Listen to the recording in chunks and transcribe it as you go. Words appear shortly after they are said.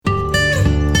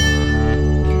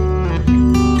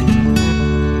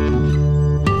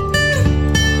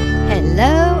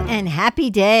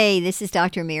day. This is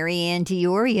Dr. Mary Ann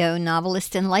Diorio,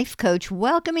 novelist and life coach,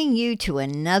 welcoming you to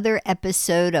another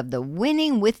episode of the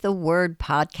Winning with the Word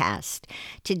podcast.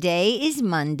 Today is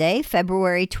Monday,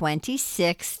 February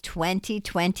 26,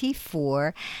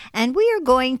 2024, and we are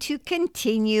going to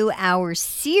continue our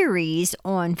series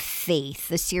on faith,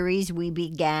 the series we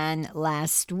began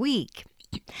last week.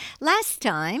 Last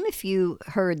time, if you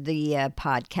heard the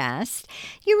podcast,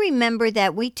 you remember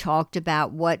that we talked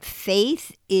about what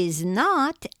faith is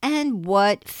not and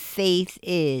what faith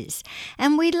is.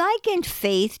 And we likened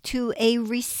faith to a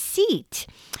receipt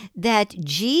that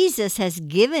Jesus has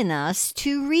given us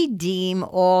to redeem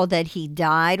all that he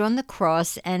died on the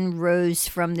cross and rose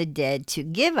from the dead to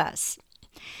give us.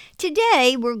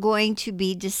 Today, we're going to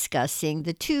be discussing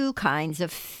the two kinds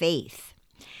of faith: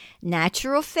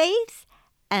 natural faith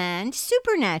and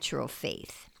supernatural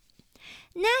faith.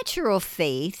 Natural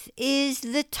faith is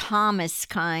the Thomas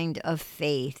kind of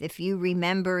faith. If you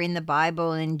remember in the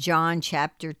Bible in John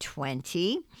chapter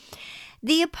 20,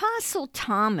 the Apostle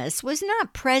Thomas was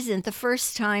not present the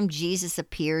first time Jesus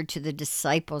appeared to the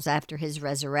disciples after his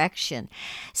resurrection.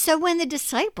 So when the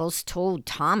disciples told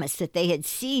Thomas that they had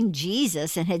seen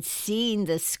Jesus and had seen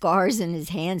the scars in his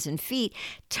hands and feet,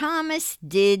 Thomas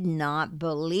did not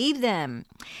believe them.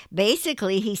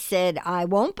 Basically, he said, "I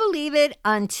won't believe it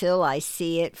until I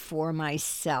see it for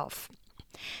myself."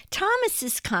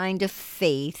 Thomas's kind of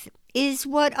faith is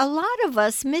what a lot of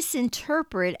us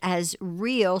misinterpret as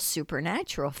real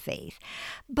supernatural faith,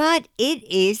 but it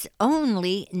is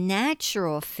only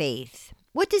natural faith.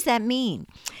 What does that mean?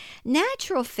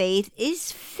 Natural faith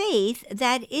is faith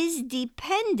that is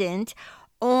dependent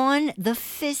on the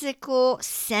physical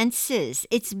senses.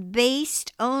 It's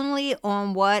based only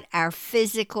on what our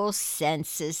physical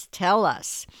senses tell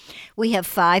us. We have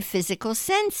 5 physical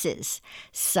senses: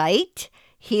 sight,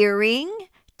 hearing,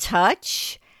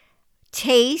 touch,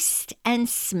 taste, and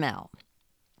smell.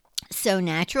 So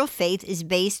natural faith is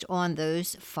based on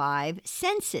those 5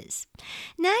 senses.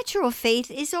 Natural faith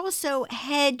is also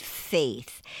head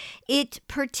faith. It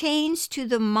pertains to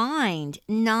the mind,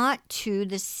 not to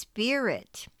the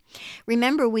spirit.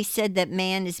 Remember, we said that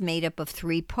man is made up of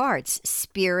 3 parts: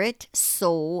 spirit,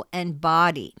 soul, and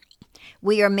body.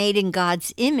 We are made in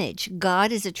God's image.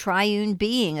 God is a triune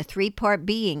being, a 3-part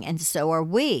being, and so are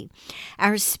we.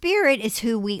 Our spirit is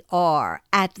who we are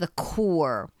at the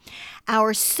core.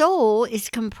 Our soul is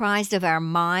comprised of our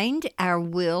mind, our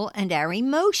will, and our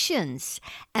emotions,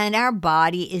 and our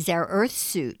body is our earth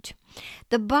suit.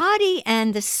 The body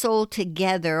and the soul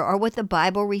together are what the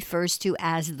Bible refers to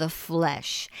as the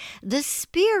flesh. The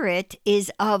spirit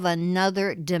is of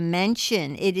another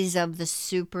dimension. It is of the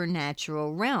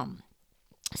supernatural realm.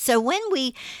 So when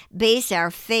we base our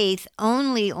faith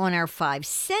only on our 5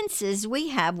 senses, we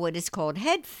have what is called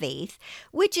head faith,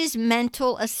 which is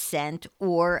mental assent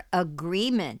or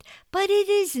agreement. But it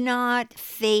is not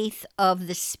faith of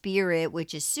the spirit,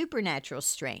 which is supernatural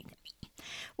strength.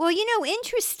 Well,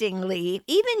 interestingly,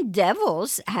 even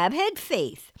devils have head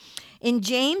faith. In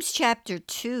James chapter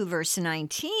 2, verse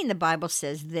 19, the Bible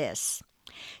says this: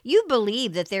 "You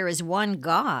believe that there is one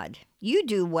God. You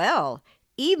do well.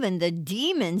 Even the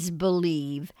demons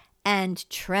believe and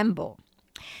tremble."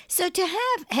 So to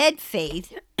have head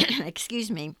faith,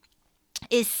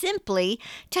 is simply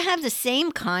to have the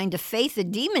same kind of faith the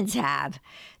demons have.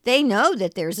 They know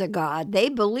that there's a God. They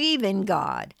believe in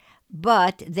God,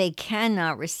 but they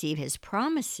cannot receive his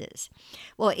promises.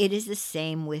 Well, it is the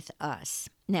same with us.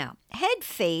 Now, head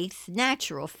faith,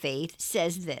 natural faith,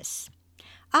 says this: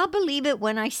 "I'll believe it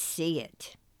when I see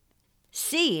it."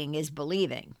 Seeing is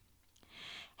believing.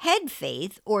 Head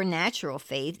faith, or natural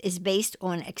faith, is based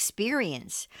on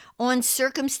experience, on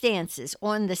circumstances,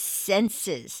 on the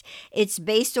senses. It's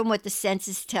based on what the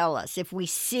senses tell us. If we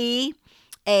see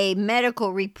a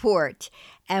medical report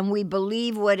and we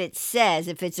believe what it says,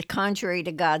 if it's contrary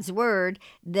to God's word,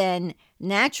 then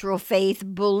natural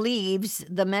faith believes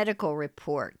the medical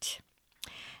report.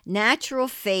 Natural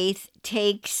faith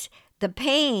takes the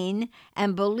pain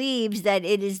and believes that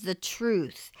it is the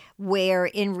truth, where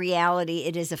in reality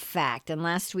it is a fact. And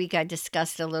last week I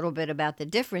discussed a little bit about the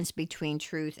difference between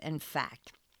truth and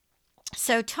fact.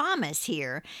 So Thomas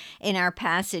here in our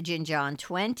passage in John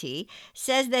 20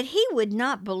 says that he would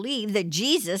not believe that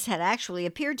Jesus had actually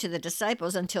appeared to the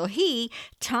disciples until he,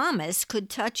 Thomas, could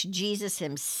touch Jesus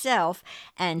himself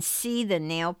and see the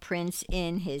nail prints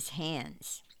in his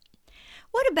hands.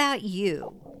 What about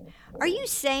you? Are you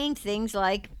saying things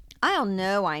like, "I'll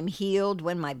know I'm healed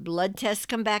when my blood tests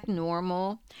come back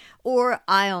normal," or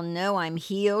 "I'll know I'm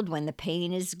healed when the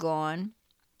pain is gone"?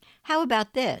 How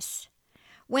about this?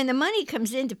 When the money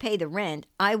comes in to pay the rent,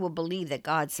 I will believe that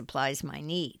God supplies my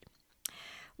need.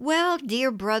 Well, dear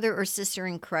brother or sister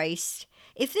in Christ,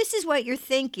 if this is what you're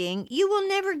thinking, you will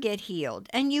never get healed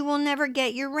and you will never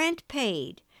get your rent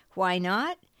paid. Why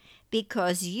not?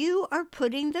 Because you are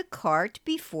putting the cart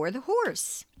before the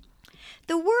horse.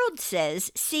 The world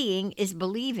says seeing is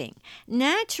believing.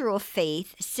 Natural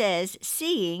faith says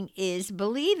seeing is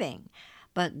believing.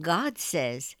 But God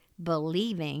says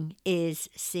believing is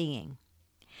seeing.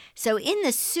 So in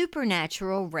the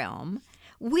supernatural realm,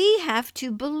 we have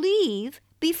to believe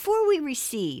before we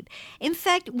receive. In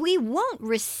fact, we won't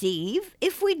receive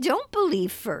if we don't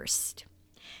believe first.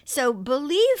 So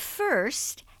believe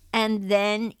first, and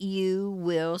then you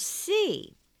will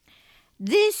see.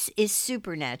 This is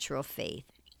supernatural faith.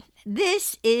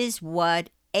 This is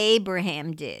what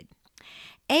Abraham did.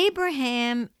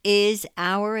 Abraham is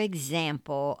our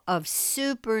example of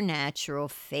supernatural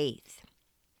faith.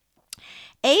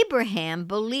 Abraham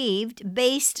believed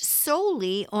based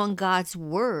solely on God's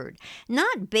word,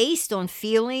 not based on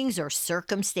feelings or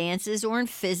circumstances or in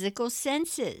physical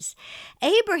senses.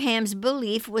 Abraham's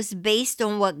belief was based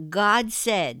on what God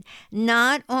said,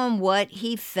 not on what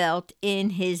he felt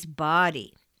in his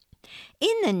body.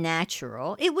 In the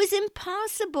natural, it was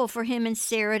impossible for him and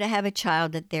Sarah to have a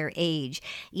child at their age,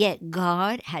 yet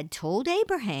God had told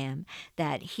Abraham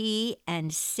that he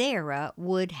and Sarah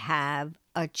would have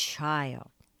a child.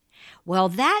 Well,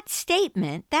 that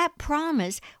statement, that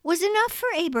promise, was enough for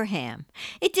Abraham.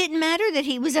 It didn't matter that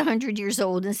he was 100 years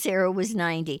old and Sarah was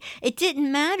 90. It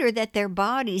didn't matter that their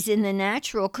bodies in the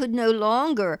natural could no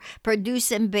longer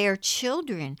produce and bear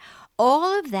children.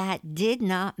 All of that did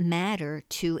not matter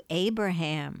to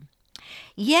Abraham.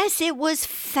 Yes, it was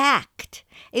fact.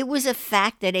 It was a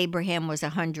fact that Abraham was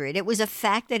 100. It was a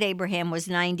fact that Abraham was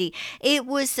 90. It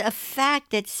was a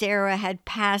fact that Sarah had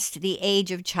passed the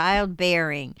age of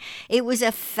childbearing. It was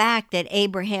a fact that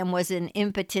Abraham was an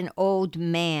impotent old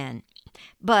man.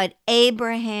 But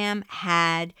Abraham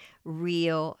had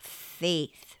real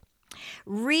faith.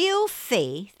 Real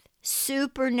faith,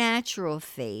 supernatural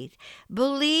faith,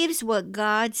 believes what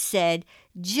God said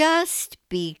just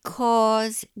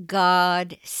because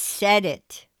God said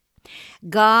it.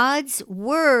 God's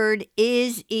word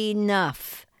is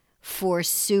enough for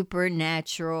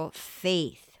supernatural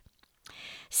faith.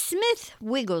 Smith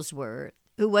Wigglesworth,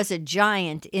 who was a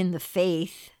giant in the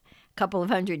faith a couple of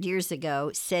 100 years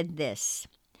ago, said this: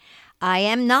 "I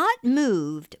am not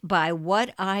moved by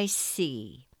what I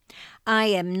see. I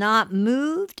am not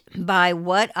moved by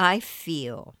what I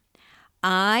feel.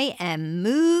 I am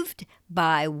moved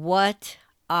by what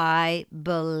I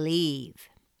believe."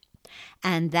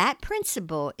 And that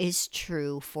principle is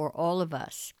true for all of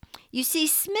us. You see,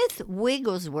 Smith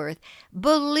Wigglesworth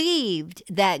believed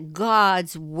that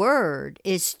God's word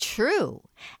is true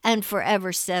and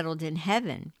forever settled in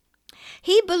heaven.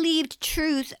 He believed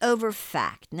truth over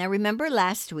fact. Now, remember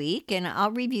last week, and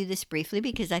I'll review this briefly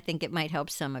because I think it might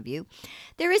help some of you,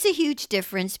 there is a huge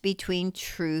difference between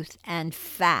truth and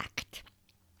fact.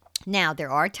 Now, there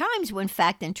are times when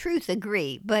fact and truth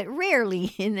agree, but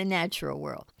rarely in the natural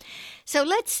world. So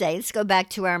let's go back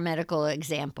to our medical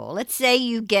example. Let's say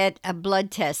you get a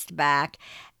blood test back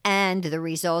and the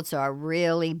results are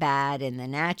really bad in the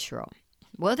natural.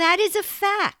 Well, that is a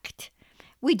fact.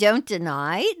 We don't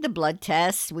deny the blood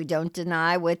tests. We don't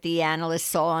deny what the analyst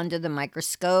saw under the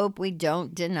microscope. We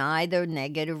don't deny the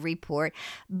negative report,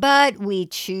 but we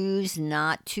choose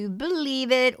not to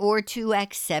believe it or to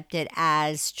accept it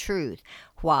as truth.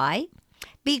 Why?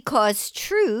 Because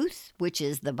truth, which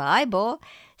is the Bible,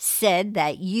 said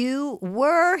that you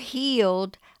were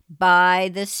healed by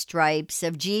the stripes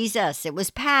of Jesus. It was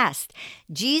past.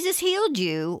 Jesus healed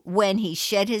you when he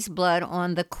shed his blood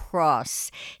on the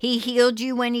cross. He healed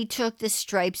you when he took the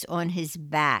stripes on his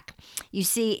back. You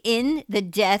see, in the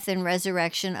death and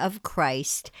resurrection of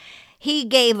Christ, he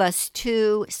gave us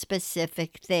two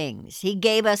specific things. He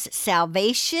gave us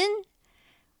salvation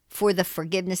for the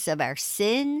forgiveness of our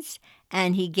sins,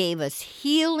 and he gave us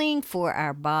healing for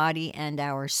our body and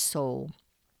our soul.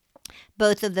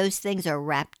 Both of those things are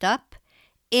wrapped up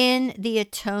in the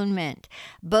atonement.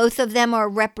 Both of them are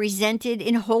represented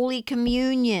in Holy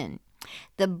Communion.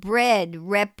 The bread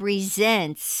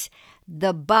represents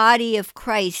the body of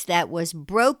Christ that was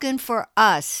broken for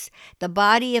us, the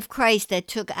body of Christ that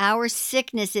took our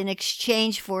sickness in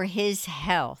exchange for his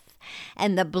health.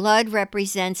 And the blood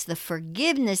represents the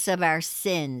forgiveness of our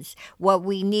sins, what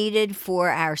we needed for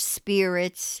our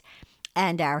spirits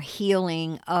and our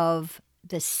healing of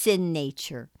the sin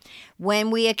nature.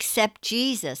 When we accept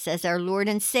Jesus as our Lord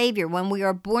and Savior, when we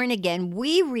are born again,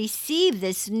 we receive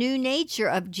this new nature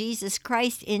of Jesus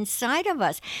Christ inside of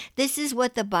us. This is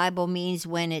what the Bible means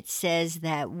when it says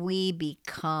that we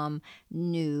become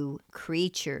new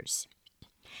creatures.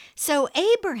 So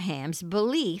Abraham's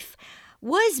belief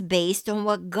was based on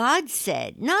what God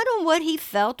said, not on what he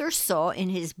felt or saw in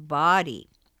his body.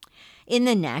 In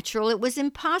the natural, it was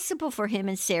impossible for him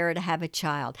and Sarah to have a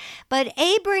child. But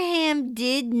Abraham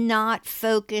did not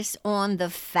focus on the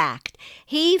fact.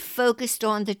 He focused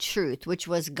on the truth, which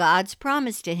was God's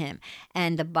promise to him.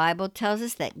 And the Bible tells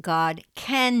us that God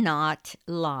cannot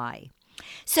lie.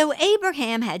 So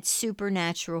Abraham had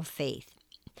supernatural faith.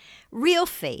 Real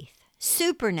faith,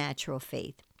 supernatural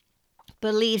faith,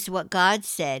 believes what God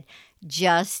said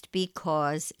just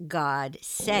because God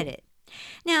said it.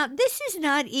 Now, this is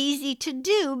not easy to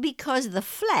do because the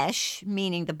flesh,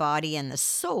 meaning the body and the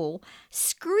soul,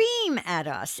 scream at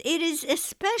us. It is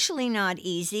especially not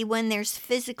easy when there's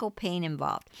physical pain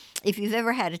involved. If you've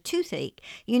ever had a toothache,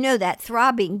 you know that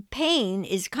throbbing pain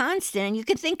is constant and you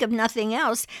can think of nothing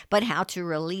else but how to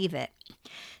relieve it.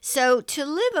 So to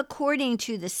live according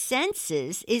to the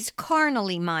senses is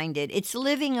carnally minded. It's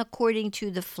living according to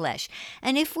the flesh.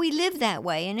 And if we live that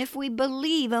way, and if we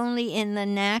believe only in the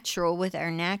natural with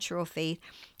our natural faith,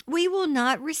 we will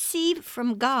not receive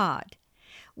from God.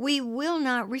 We will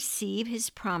not receive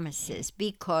his promises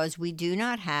because we do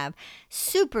not have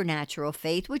supernatural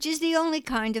faith, which is the only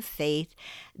kind of faith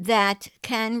that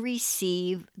can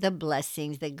receive the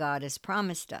blessings that God has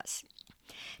promised us.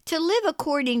 To live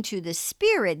according to the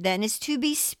Spirit, then, is to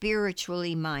be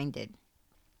spiritually minded.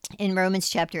 In Romans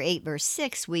chapter 8, verse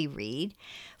 6, we read,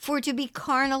 "For to be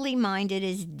carnally minded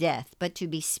is death, but to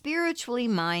be spiritually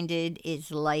minded is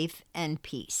life and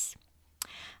peace."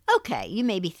 Okay, you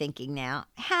may be thinking now,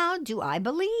 how do I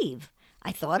believe?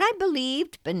 I thought I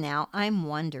believed, but now I'm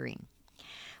wondering.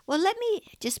 Well, let me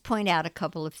just point out a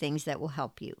couple of things that will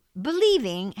help you.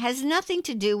 Believing has nothing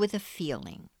to do with a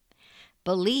feeling.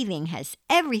 Believing has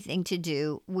everything to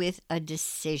do with a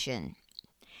decision.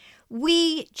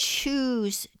 We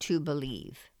choose to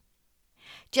believe,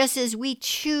 just as we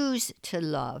choose to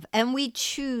love and we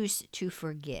choose to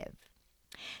forgive.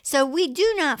 So we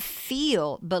do not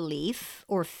feel belief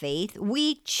or faith,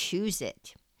 we choose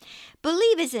it.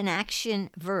 Believe is an action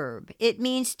verb. It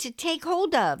means to take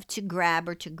hold of, to grab,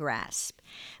 or to grasp.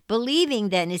 Believing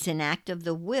then is an act of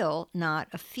the will, not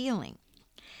a feeling.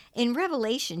 In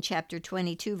Revelation chapter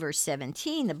 22, verse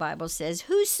 17, the Bible says,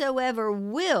 "Whosoever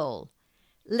will,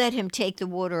 let him take the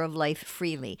water of life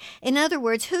freely." In other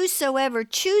words, whoever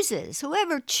chooses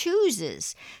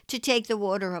to take the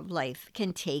water of life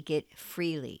can take it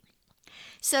freely.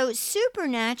 So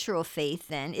supernatural faith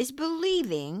then is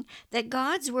believing that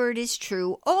God's word is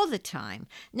true all the time,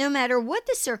 no matter what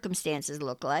the circumstances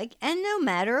look like and no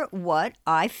matter what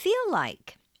I feel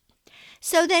like.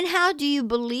 So then how do you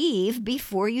believe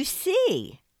before you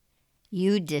see?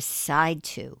 You decide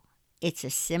to. It's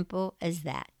as simple as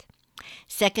that.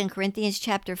 2 Corinthians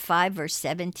chapter 5, verse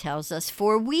 7 tells us,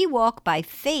 "For we walk by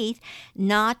faith,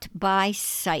 not by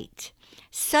sight."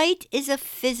 Sight is a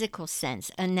physical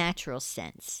sense, a natural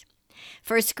sense.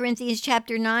 1 Corinthians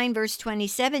chapter 9, verse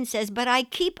 27 says, "But I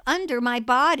keep under my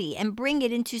body and bring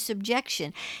it into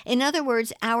subjection." In other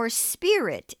words, our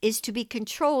spirit is to be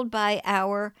controlled by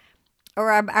our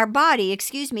body,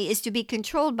 is to be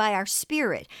controlled by our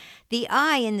spirit. The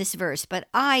I in this verse, "but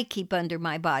I keep under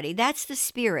my body," that's the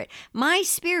spirit. My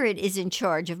spirit is in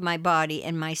charge of my body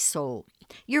and my soul.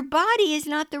 Your body is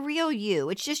not the real you.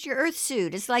 It's just your earth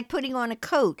suit. It's like putting on a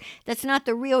coat. That's not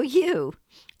the real you.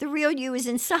 The real you is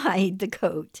inside the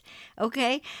coat.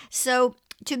 Okay? So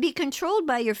to be controlled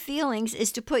by your feelings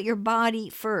is to put your body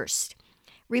first.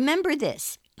 Remember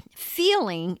this.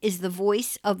 Feeling is the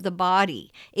voice of the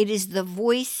body. It is the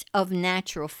voice of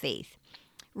natural faith.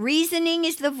 Reasoning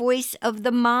is the voice of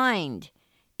the mind.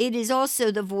 It is also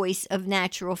the voice of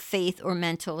natural faith or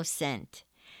mental assent.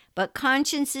 But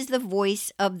conscience is the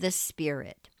voice of the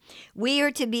spirit. We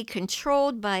are to be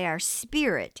controlled by our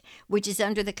spirit, which is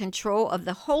under the control of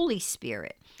the Holy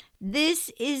Spirit.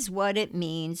 This is what it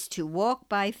means to walk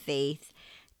by faith,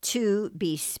 to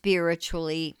be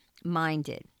spiritually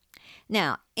minded.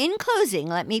 Now, in closing,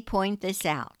 let me point this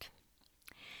out.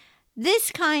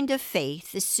 This kind of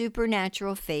faith, the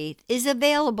supernatural faith, is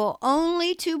available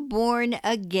only to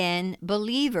born-again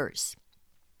believers.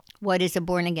 What is a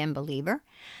born-again believer?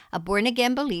 A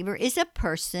born-again believer is a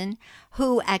person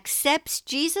who accepts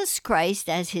Jesus Christ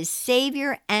as his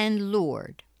Savior and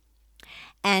Lord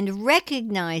and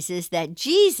recognizes that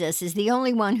Jesus is the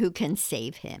only one who can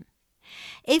save him.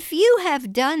 If you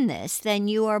have done this, then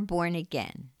you are born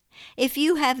again. If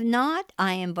you have not,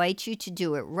 I invite you to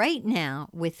do it right now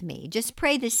with me. Just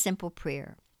pray this simple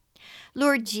prayer.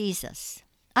 Lord Jesus,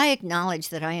 I acknowledge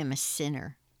that I am a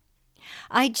sinner.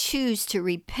 I choose to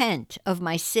repent of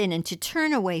my sin and to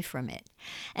turn away from it.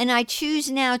 And I choose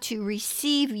now to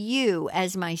receive you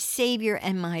as my Savior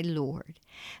and my Lord.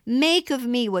 Make of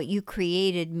me what you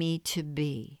created me to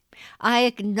be. I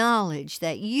acknowledge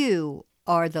that you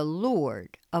are the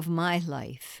Lord of my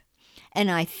life. And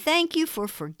I thank you for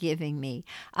forgiving me.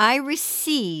 I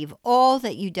receive all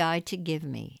that you died to give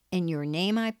me. In your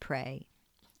name I pray.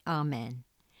 Amen.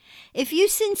 If you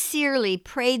sincerely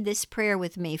prayed this prayer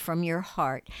with me from your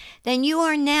heart, then you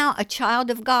are now a child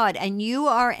of God and you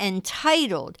are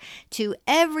entitled to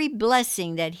every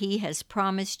blessing that He has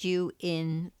promised you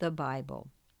in the Bible.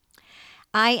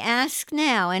 I ask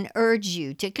now and urge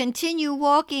you to continue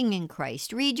walking in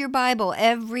Christ. Read your Bible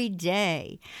every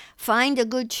day. Find a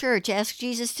good church. Ask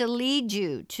Jesus to lead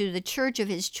you to the church of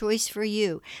His choice for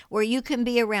you, where you can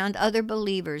be around other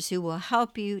believers who will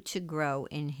help you to grow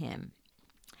in Him.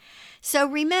 So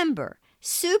remember,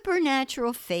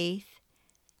 supernatural faith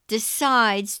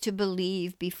decides to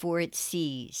believe before it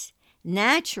sees.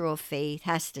 Natural faith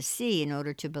has to see in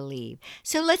order to believe.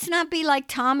 So let's not be like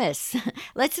Thomas.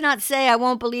 Let's not say, I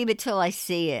won't believe it till I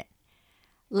see it.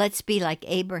 Let's be like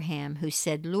Abraham, who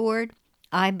said, Lord,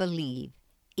 I believe,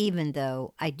 even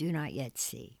though I do not yet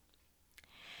see.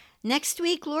 Next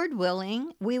week, Lord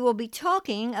willing, we will be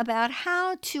talking about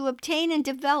how to obtain and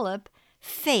develop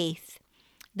faith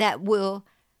that will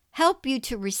help you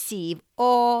to receive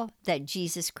all that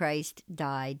Jesus Christ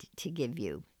died to give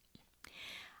you.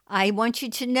 I want you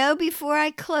to know before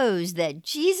I close that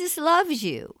Jesus loves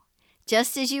you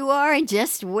just as you are and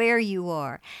just where you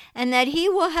are, and that He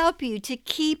will help you to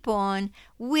keep on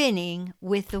winning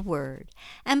with the Word.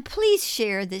 And please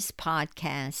share this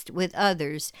podcast with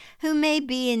others who may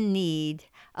be in need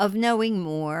of knowing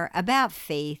more about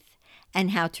faith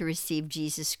and how to receive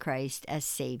Jesus Christ as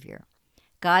Savior.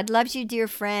 God loves you, dear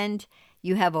friend.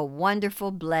 You have a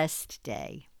wonderful, blessed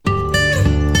day.